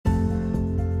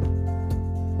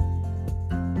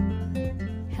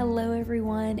Hello,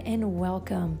 everyone, and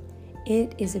welcome.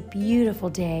 It is a beautiful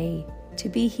day to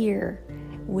be here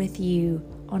with you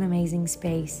on Amazing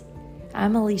Space.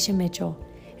 I'm Alicia Mitchell,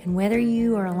 and whether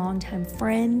you are a longtime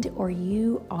friend or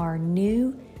you are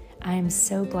new, I am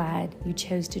so glad you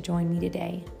chose to join me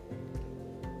today.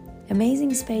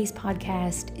 Amazing Space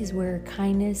podcast is where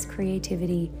kindness,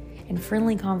 creativity, and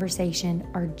friendly conversation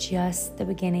are just the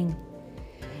beginning.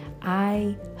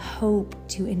 I hope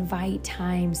to invite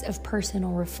times of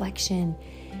personal reflection,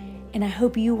 and I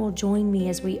hope you will join me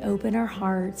as we open our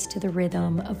hearts to the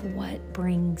rhythm of what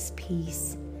brings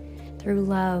peace. Through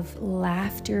love,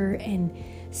 laughter, and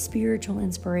spiritual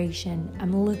inspiration,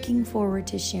 I'm looking forward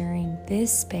to sharing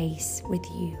this space with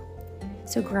you.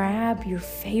 So grab your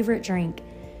favorite drink,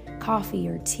 coffee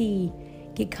or tea,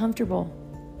 get comfortable,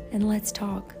 and let's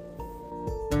talk.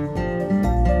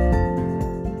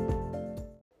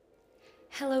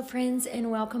 Hello, friends, and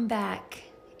welcome back.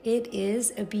 It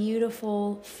is a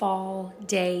beautiful fall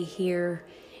day here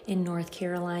in North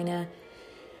Carolina.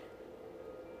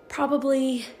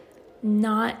 Probably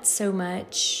not so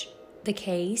much the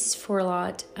case for a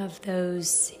lot of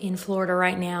those in Florida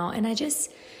right now. And I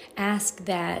just ask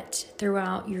that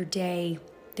throughout your day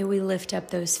that we lift up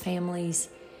those families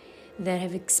that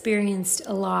have experienced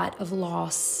a lot of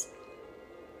loss.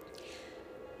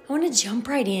 I want to jump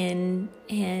right in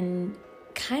and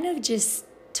kind of just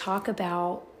talk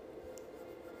about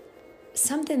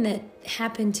something that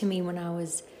happened to me when I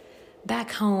was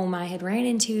back home. I had ran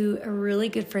into a really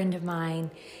good friend of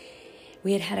mine.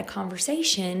 We had a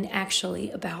conversation actually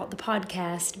about the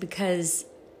podcast because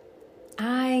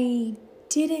I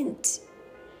didn't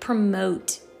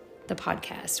promote the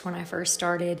podcast when I first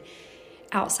started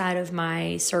outside of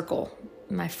my circle,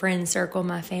 my friend circle,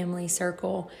 my family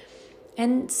circle.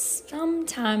 And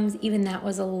sometimes even that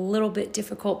was a little bit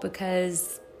difficult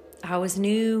because I was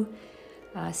new,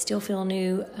 still feel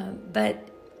new, but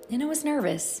I was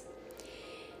nervous.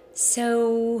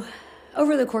 So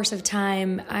over the course of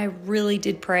time, I really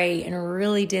did pray and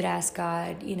really did ask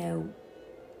God,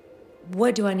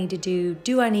 what do I need to do?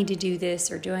 Do I need to do this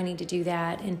or do I need to do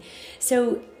that? And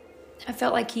so I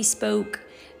felt like He spoke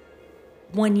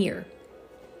 1 year.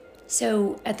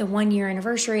 So at the 1 year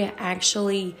anniversary, I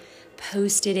actually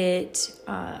posted it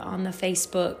on the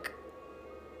Facebook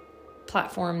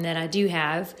platform that I do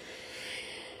have.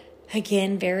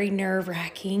 Again, very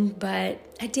nerve-wracking, but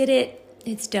I did it.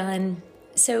 It's done.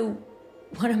 So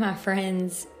one of my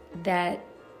friends that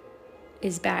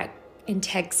is back in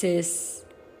Texas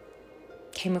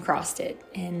came across it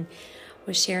and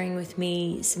was sharing with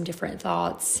me some different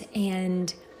thoughts.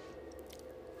 And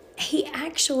he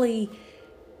actually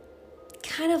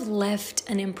kind of left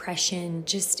an impression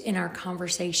just in our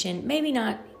conversation, maybe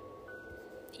not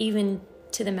even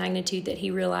to the magnitude that he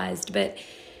realized, but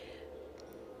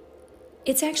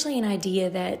it's actually an idea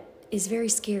that is very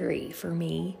scary for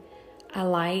me. I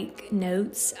like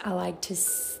notes. I like to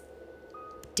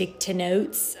stick to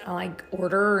notes. I like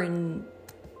order and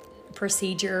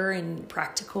procedure and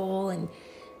practical and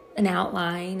an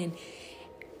outline.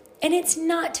 And it's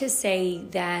not to say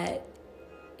that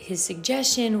his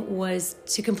suggestion was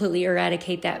to completely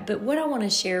eradicate that. But what I want to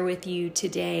share with you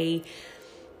today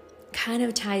kind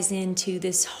of ties into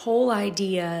this whole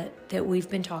idea that we've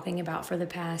been talking about for the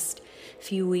past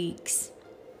few weeks.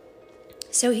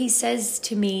 So he says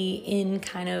to me in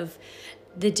kind of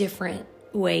the different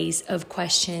ways of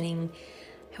questioning,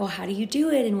 well, how do you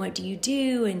do it? And what do you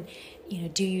do? And,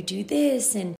 do you do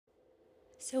this? And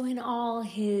so in all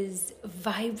his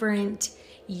vibrant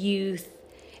youth,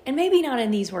 and maybe not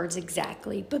in these words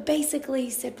exactly, but basically he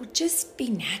said, well, just be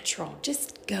natural.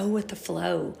 Just go with the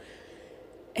flow.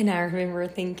 And I remember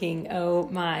thinking, oh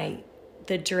my,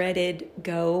 the dreaded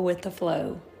go with the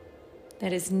flow.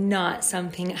 That is not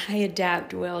something I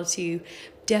adapt well to.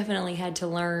 Definitely had to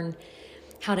learn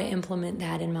how to implement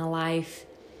that in my life.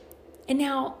 And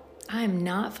now I'm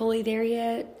not fully there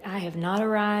yet. I have not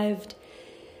arrived.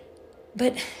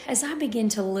 But as I begin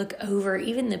to look over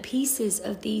even the pieces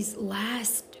of these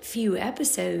last few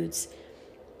episodes,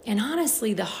 and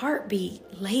honestly, the heartbeat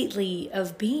lately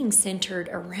of being centered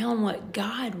around what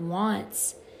God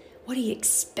wants, what He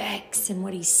expects, and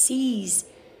what He sees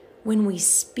when we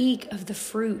speak of the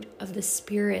fruit of the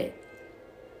Spirit,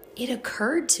 it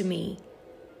occurred to me,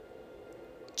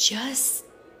 just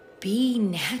be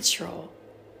natural.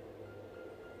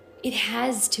 It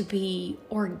has to be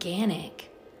organic.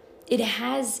 It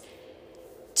has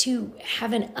to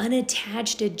have an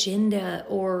unattached agenda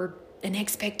or an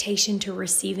expectation to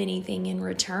receive anything in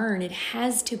return. It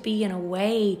has to be in a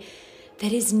way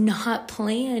that is not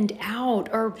planned out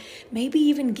or maybe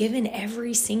even given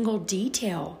every single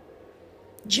detail.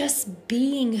 Just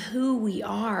being who we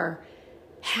are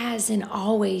has and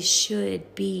always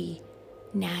should be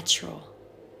natural.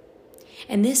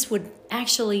 And this would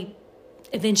actually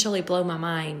eventually blow my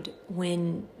mind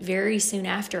when very soon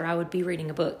after I would be reading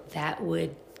a book that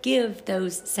would give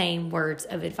those same words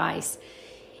of advice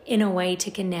in a way to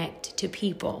connect to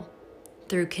people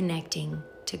through connecting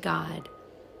to God.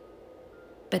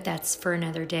 But that's for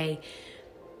another day.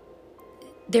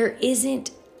 There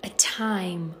isn't a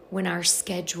time when our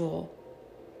schedule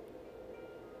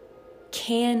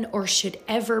can or should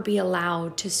ever be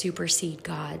allowed to supersede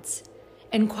God's.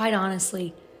 And quite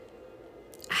honestly,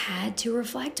 I had to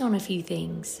reflect on a few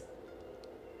things.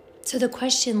 So the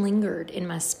question lingered in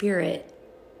my spirit,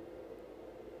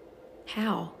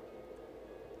 how?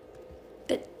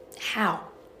 But how?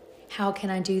 How can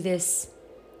I do this?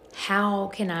 How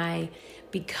can I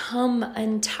become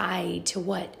untied to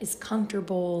what is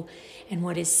comfortable and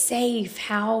what is safe?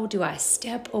 How do I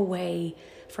step away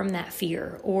from that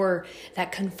fear or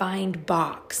that confined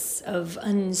box of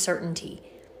uncertainty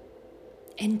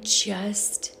and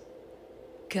just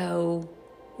go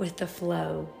with the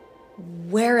flow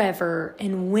wherever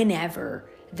and whenever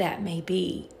that may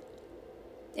be?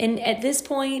 And at this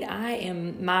point, I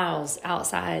am miles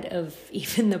outside of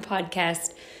even the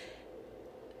podcast,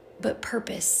 but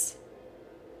purpose,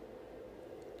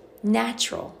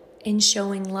 natural in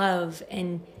showing love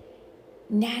and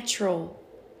natural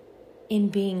in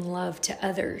being love to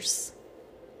others.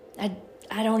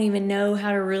 I don't even know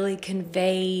how to really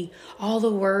convey all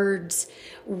the words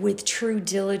with true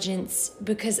diligence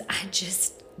because I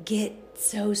just get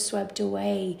so swept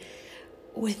away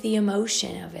with the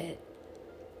emotion of it.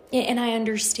 And I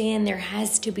understand there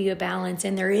has to be a balance,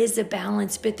 and there is a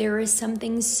balance, but there is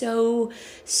something so,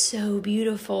 so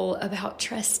beautiful about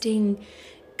trusting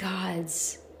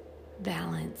God's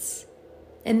balance.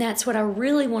 And that's what I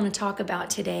really want to talk about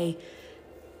today,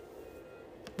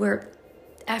 where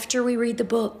after we read the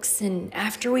books and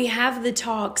after we have the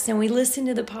talks and we listen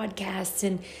to the podcasts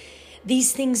and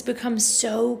these things become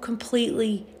so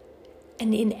completely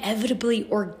and inevitably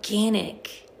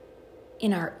organic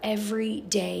in our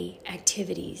everyday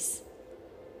activities.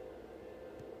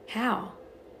 How?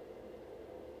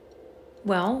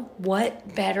 Well,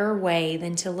 what better way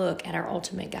than to look at our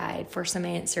ultimate guide for some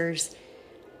answers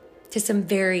to some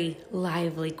very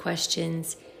lively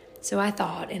questions. So I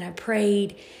thought and I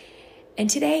prayed, and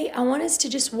today I want us to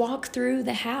just walk through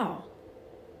the how,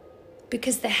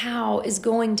 because the how is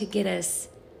going to get us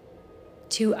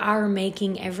to our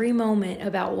making every moment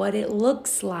about what it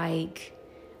looks like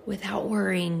without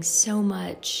worrying so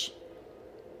much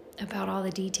about all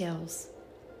the details.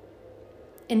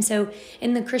 And so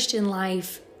in the Christian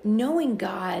life, knowing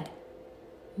God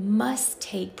must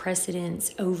take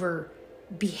precedence over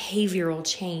behavioral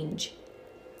change.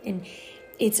 And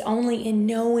it's only in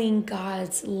knowing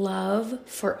God's love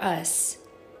for us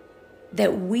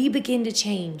that we begin to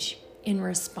change in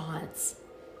response.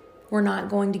 We're not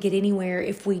going to get anywhere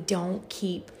if we don't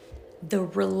keep the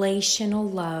relational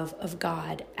love of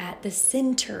God at the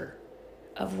center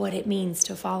of what it means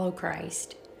to follow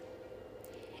Christ.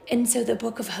 And so the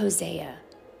book of Hosea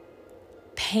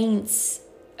paints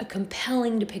a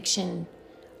compelling depiction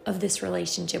of this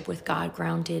relationship with God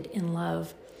grounded in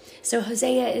love. So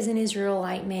Hosea is an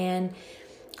Israelite man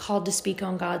called to speak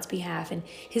on God's behalf, and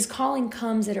his calling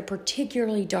comes at a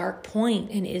particularly dark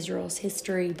point in Israel's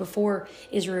history before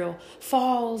Israel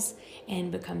falls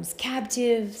and becomes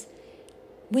captives,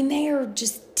 when they are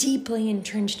just deeply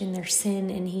entrenched in their sin,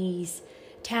 and he's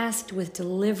tasked with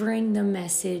delivering the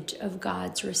message of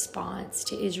God's response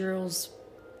to Israel's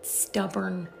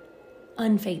stubborn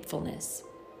unfaithfulness.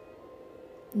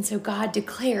 And so God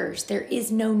declares there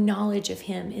is no knowledge of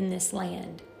him in this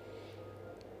land.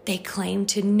 They claim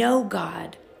to know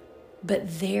God,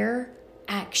 but their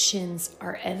actions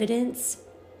are evidence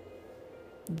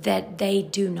that they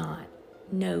do not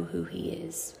know who he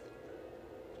is.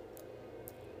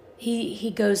 He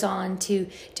goes on to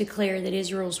declare that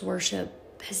Israel's worship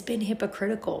has been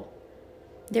hypocritical.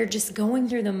 They're just going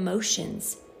through the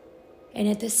motions, and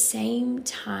at the same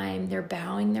time, they're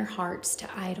bowing their hearts to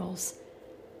idols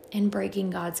and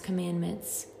breaking God's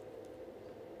commandments.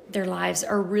 Their lives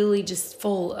are really just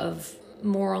full of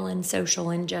moral and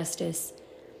social injustice.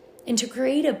 And to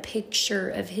create a picture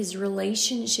of his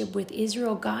relationship with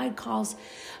Israel, God calls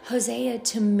Hosea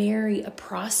to marry a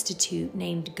prostitute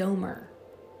named Gomer.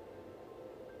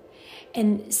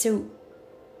 And so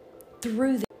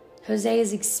through this,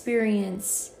 Hosea's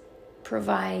experience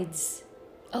provides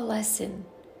a lesson.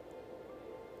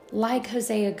 Like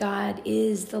Hosea, God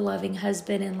is the loving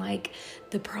husband, and like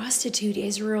the prostitute,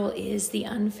 Israel is the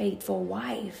unfaithful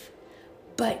wife.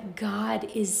 But God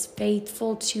is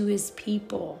faithful to his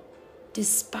people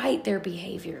despite their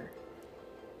behavior.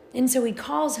 And so he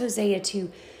calls Hosea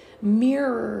to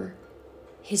mirror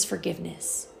his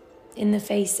forgiveness. In the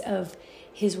face of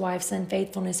his wife's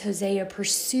unfaithfulness, Hosea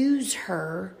pursues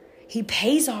her, he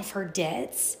pays off her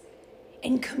debts,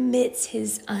 and commits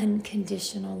his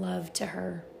unconditional love to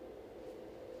her.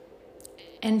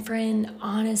 And friend,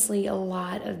 honestly, a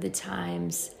lot of the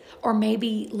times, or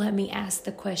maybe let me ask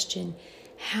the question,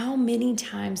 how many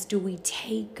times do we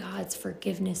take God's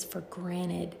forgiveness for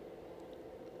granted?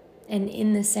 And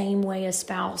in the same way a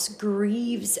spouse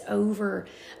grieves over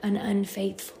an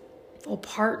unfaithful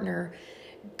partner,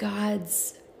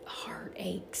 God's heart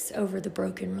aches over the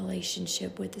broken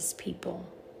relationship with his people.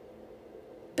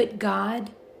 But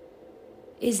God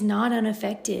is not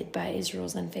unaffected by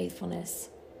Israel's unfaithfulness.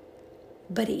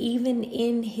 But even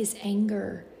in his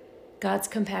anger, God's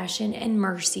compassion and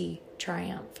mercy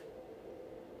triumph.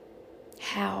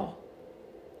 How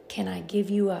can I give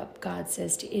you up, God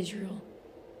says to Israel?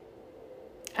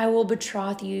 I will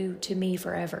betroth you to me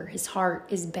forever. His heart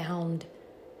is bound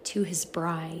to his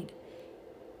bride.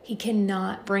 He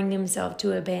cannot bring himself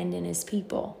to abandon his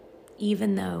people,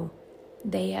 even though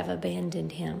they have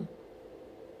abandoned him.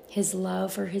 His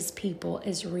love for his people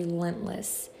is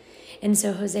relentless. And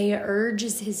so Hosea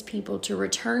urges his people to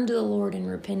return to the Lord in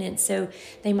repentance so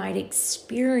they might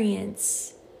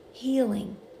experience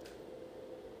healing.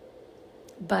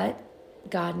 But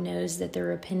God knows that their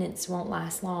repentance won't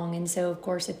last long. And so, of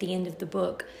course, at the end of the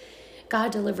book,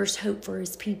 God delivers hope for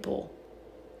his people.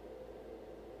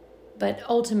 But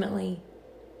ultimately,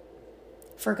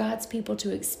 for God's people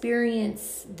to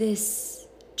experience this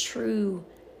true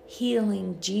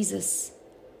healing, Jesus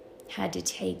had to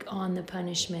take on the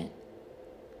punishment.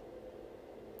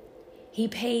 He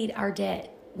paid our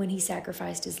debt when he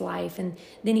sacrificed his life, and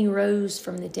then he rose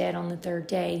from the dead on the third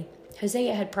day.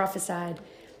 Hosea had prophesied,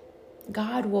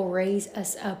 God will raise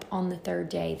us up on the third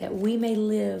day that we may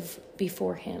live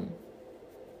before him.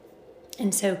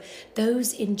 And so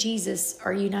those in Jesus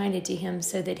are united to him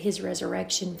so that his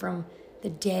resurrection from the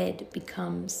dead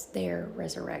becomes their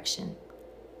resurrection,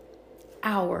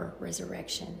 our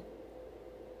resurrection.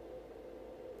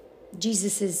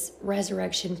 Jesus'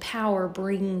 resurrection power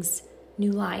brings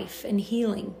new life and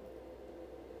healing.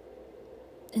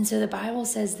 And so the Bible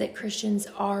says that Christians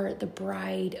are the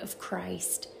bride of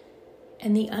Christ,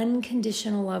 and the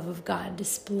unconditional love of God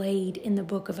displayed in the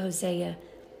book of Hosea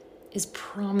is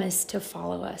promised to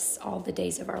follow us all the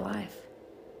days of our life.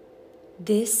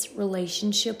 This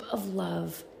relationship of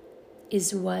love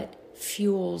is what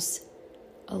fuels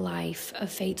a life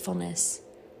of faithfulness.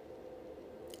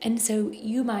 And so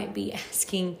you might be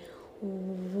asking,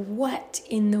 what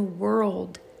in the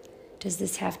world does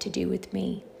this have to do with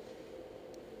me?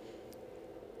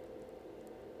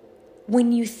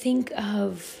 When you think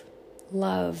of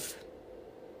love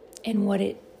and what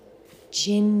it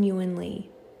genuinely,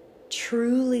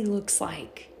 truly looks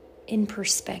like in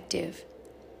perspective,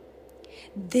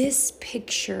 this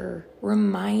picture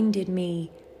reminded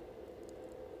me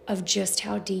of just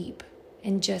how deep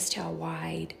and just how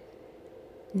wide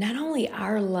not only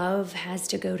our love has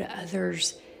to go to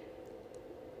others,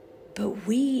 but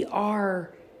we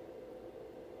are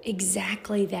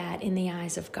exactly that in the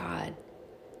eyes of God.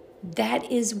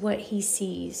 That is what he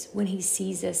sees when he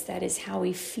sees us. That is how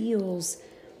he feels.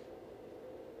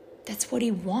 That's what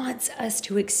he wants us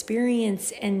to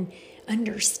experience and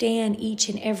understand each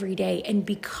and every day. And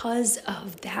because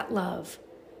of that love,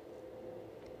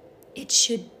 it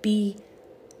should be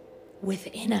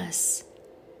within us.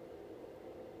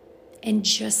 And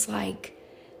just like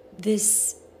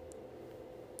this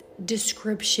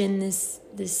description, this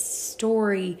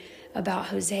story about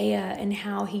Hosea and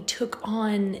how he took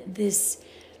on this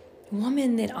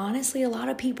woman that honestly a lot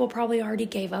of people probably already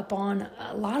gave up on.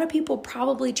 A lot of people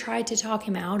probably tried to talk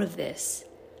him out of this.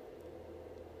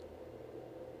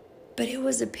 But it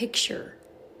was a picture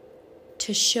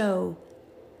to show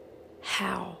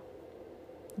how.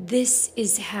 This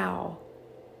is how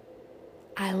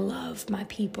I love my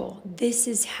people. This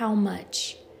is how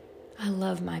much I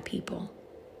love my people.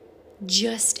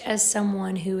 Just as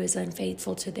someone who is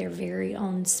unfaithful to their very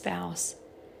own spouse,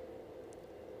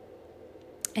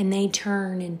 and they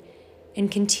turn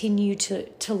and continue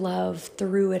to love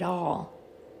through it all,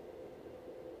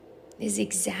 is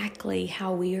exactly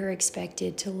how we are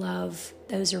expected to love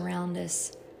those around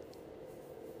us.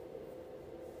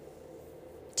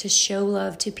 To show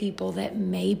love to people that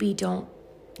maybe don't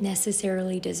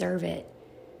necessarily deserve it.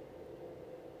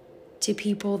 To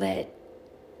people that,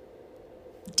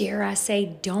 dare I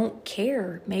say, don't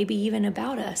care, maybe even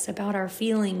about us, about our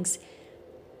feelings.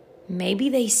 Maybe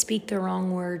they speak the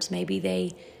wrong words. Maybe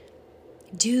they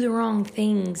do the wrong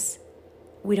things.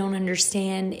 We don't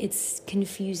understand. It's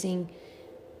confusing.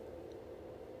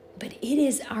 But it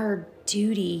is our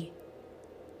duty,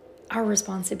 our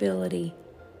responsibility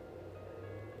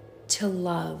to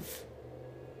love.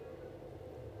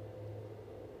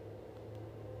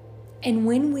 And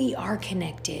when we are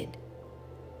connected,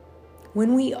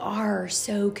 when we are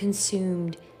so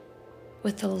consumed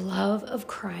with the love of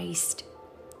Christ,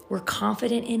 we're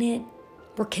confident in it,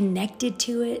 we're connected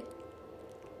to it,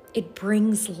 it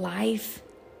brings life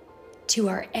to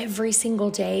our every single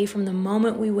day, from the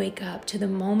moment we wake up to the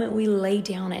moment we lay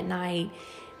down at night.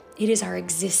 It is our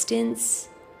existence.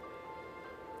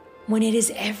 When it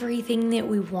is everything that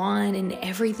we want and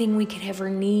everything we could ever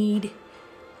need,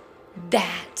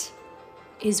 that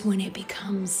is when it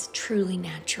becomes truly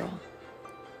natural.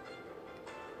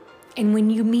 And when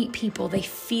you meet people, they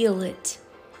feel it.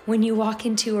 When you walk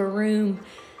into a room,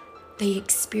 they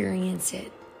experience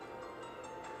it.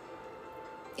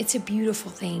 It's a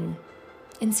beautiful thing.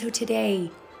 And so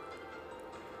today,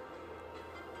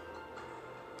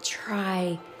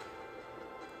 try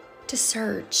to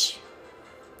search,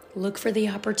 look for the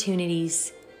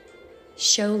opportunities,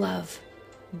 show love,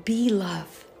 be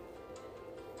love.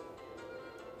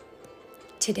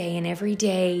 Today and every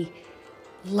day,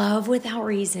 love without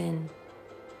reason,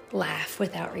 laugh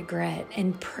without regret,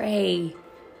 and pray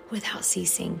without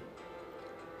ceasing.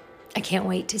 I can't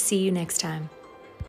wait to see you next time.